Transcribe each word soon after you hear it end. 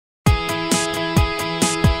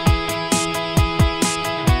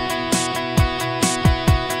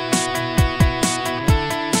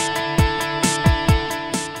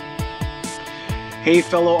Hey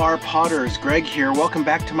fellow Rpodders, Greg here. Welcome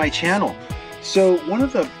back to my channel. So one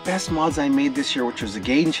of the best mods I made this year, which was a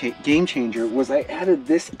game changer, was I added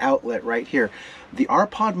this outlet right here. The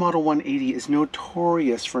Rpod Model 180 is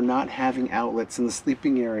notorious for not having outlets in the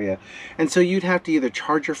sleeping area. And so you'd have to either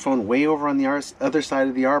charge your phone way over on the other side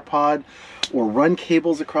of the Rpod or run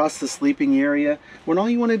cables across the sleeping area when all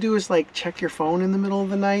you want to do is like check your phone in the middle of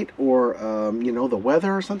the night or you know, the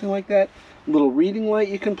weather or something like that. Little reading light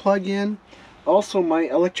you can plug in. Also, my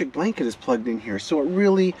electric blanket is plugged in here, so it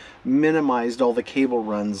really minimized all the cable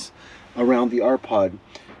runs around the Rpod.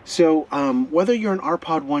 So whether you're an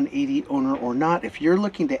Rpod 180 owner or not, if you're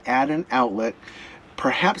looking to add an outlet,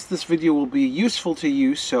 perhaps this video will be useful to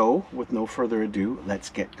you. So with no further ado,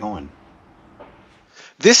 let's get going.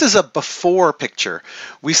 This is a before picture.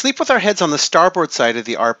 We sleep with our heads on the starboard side of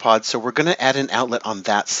the Rpod, so we're going to add an outlet on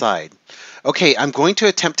that side. Okay, I'm going to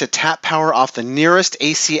attempt to tap power off the nearest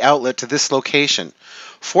AC outlet to this location.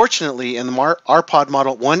 Fortunately, in the Rpod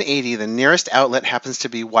Model 180, the nearest outlet happens to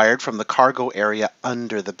be wired from the cargo area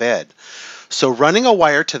under the bed. So running a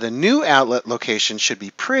wire to the new outlet location should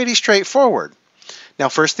be pretty straightforward. Now,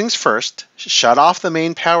 first things first, shut off the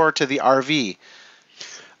main power to the RV.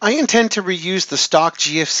 I intend to reuse the stock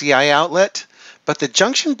GFCI outlet, but the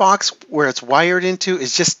junction box where it's wired into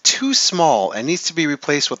is just too small and needs to be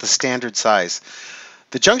replaced with a standard size.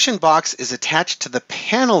 The junction box is attached to the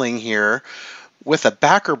paneling here with a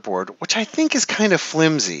backer board, which I think is kind of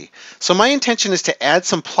flimsy. So my intention is to add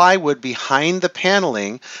some plywood behind the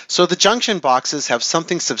paneling so the junction boxes have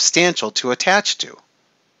something substantial to attach to.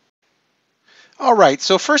 Alright,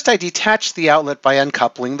 so first I detached the outlet by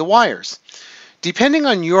uncoupling the wires. Depending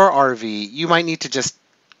on your RV, you might need to just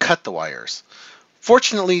cut the wires.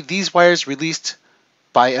 Fortunately, these wires released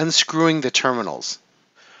by unscrewing the terminals.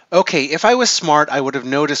 Okay, if I was smart, I would have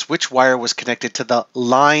noticed which wire was connected to the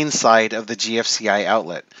line side of the GFCI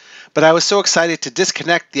outlet. But I was so excited to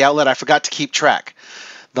disconnect the outlet, I forgot to keep track.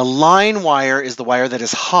 The line wire is the wire that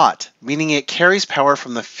is hot, meaning it carries power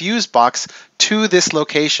from the fuse box to this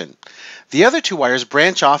location. The other two wires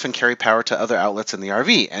branch off and carry power to other outlets in the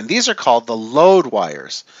RV, and these are called the load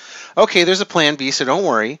wires. Okay, there's a plan B, so don't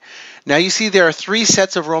worry. Now you see there are 3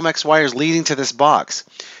 sets of Romex wires leading to this box.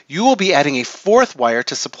 You will be adding a 4th wire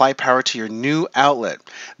to supply power to your new outlet.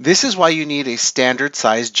 This is why you need a standard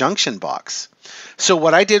size junction box. So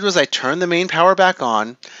what I did was I turned the main power back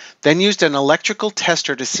on, then used an electrical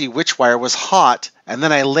tester to see which wire was hot, and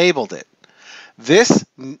then I labeled it. This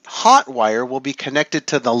hot wire will be connected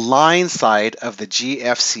to the line side of the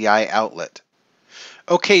GFCI outlet.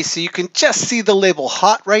 Okay, so you can just see the label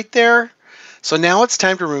hot right there. So now it's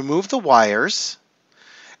time to remove the wires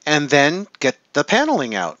and then get the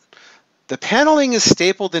paneling out. The paneling is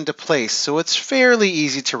stapled into place, so it's fairly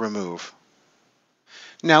easy to remove.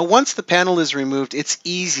 Now, once the panel is removed, it's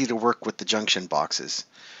easy to work with the junction boxes.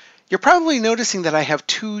 You're probably noticing that I have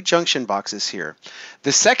 2 junction boxes here.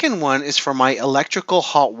 The second one is for my electrical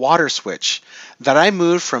hot water switch that I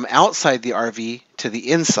moved from outside the RV to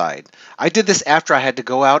the inside. I did this after I had to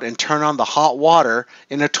go out and turn on the hot water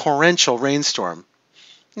in a torrential rainstorm.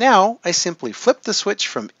 Now, I simply flip the switch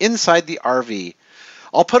from inside the RV.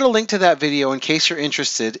 I'll put a link to that video in case you're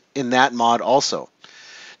interested in that mod also.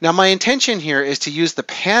 Now my intention here is to use the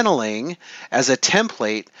paneling as a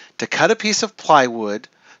template to cut a piece of plywood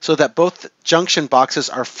so that both junction boxes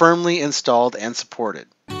are firmly installed and supported.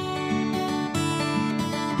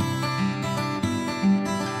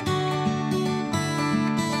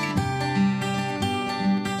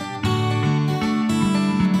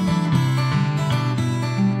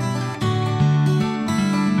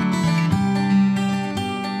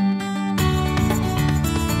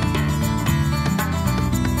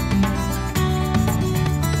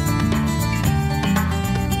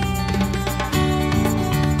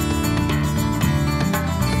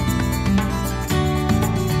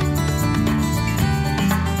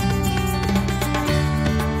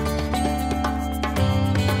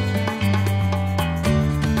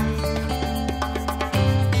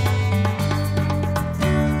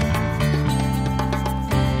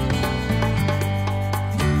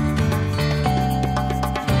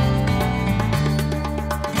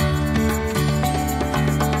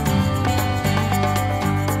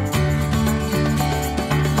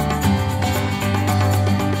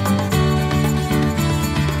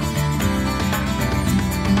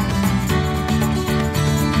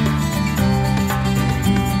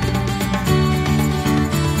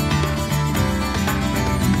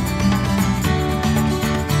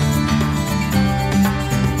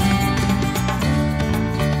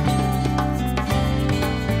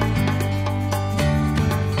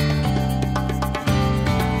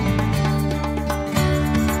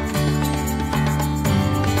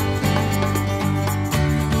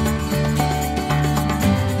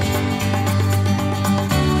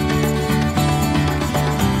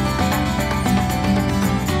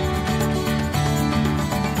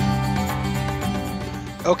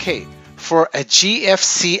 Okay, for a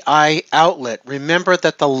GFCI outlet, remember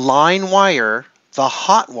that the line wire, the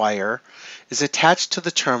hot wire, is attached to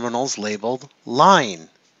the terminals labeled line.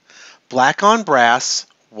 Black on brass,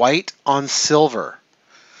 white on silver.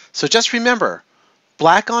 So just remember,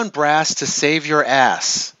 black on brass to save your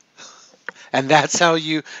ass. And that's how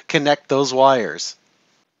you connect those wires.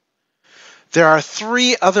 There are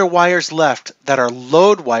 3 other wires left that are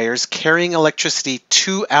load wires carrying electricity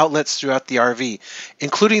to outlets throughout the RV,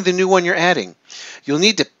 including the new one you're adding. You'll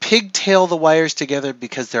need to pigtail the wires together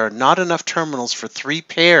because there are not enough terminals for 3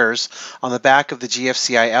 pairs on the back of the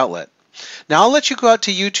GFCI outlet. Now I'll let you go out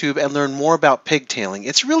to YouTube and learn more about pigtailing.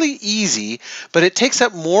 It's really easy, but it takes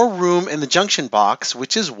up more room in the junction box,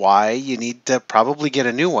 which is why you need to probably get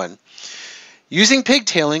a new one. Using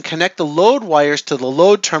pigtailing, connect the load wires to the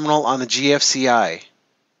load terminal on the GFCI.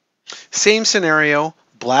 Same scenario,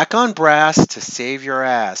 black on brass to save your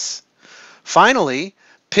ass. Finally,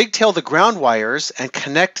 pigtail the ground wires and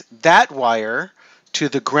connect that wire to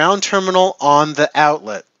the ground terminal on the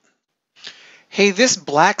outlet. Hey, this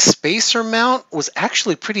black spacer mount was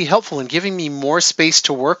actually pretty helpful in giving me more space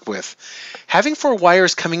to work with. Having 4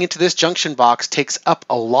 wires coming into this junction box takes up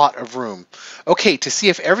a lot of room. Okay, to see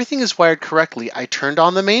if everything is wired correctly, I turned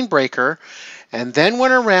on the main breaker and then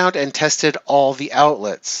went around and tested all the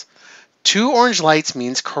outlets. 2 orange lights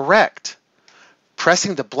means correct.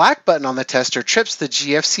 Pressing the black button on the tester trips the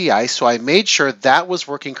GFCI, so I made sure that was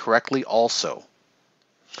working correctly also.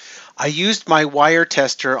 I used my wire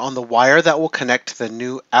tester on the wire that will connect to the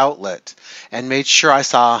new outlet and made sure I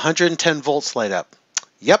saw 110 volts light up.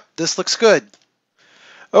 Yep, this looks good.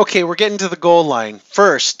 Okay, we're getting to the goal line.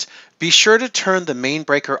 First, be sure to turn the main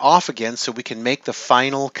breaker off again so we can make the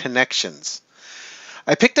final connections.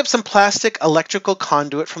 I picked up some plastic electrical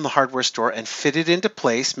conduit from the hardware store and fitted it into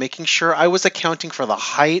place, making sure I was accounting for the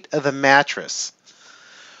height of the mattress.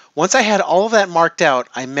 Once I had all of that marked out,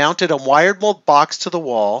 I mounted a wired mold box to the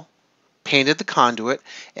wall, painted the conduit,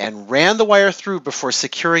 and ran the wire through before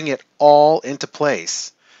securing it all into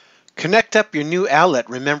place. Connect up your new outlet,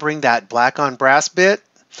 remembering that black on brass bit.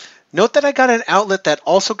 Note that I got an outlet that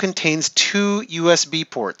also contains 2 USB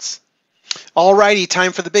ports. Alrighty,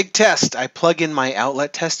 time for the big test. I plug in my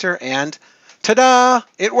outlet tester and ta-da!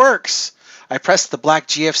 It works! I press the black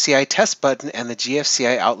GFCI test button and the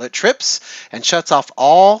GFCI outlet trips and shuts off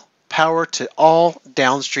all power to all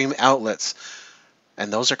downstream outlets.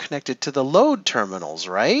 And those are connected to the load terminals,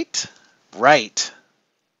 right? Right.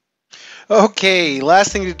 Okay,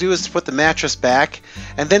 last thing to do is to put the mattress back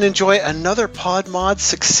and then enjoy another Pod Mod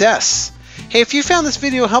success. Hey, if you found this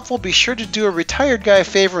video helpful, be sure to do a retired guy a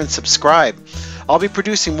favor and subscribe. I'll be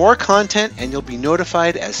producing more content and you'll be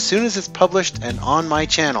notified as soon as it's published and on my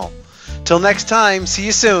channel. Till next time, see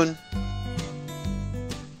you soon.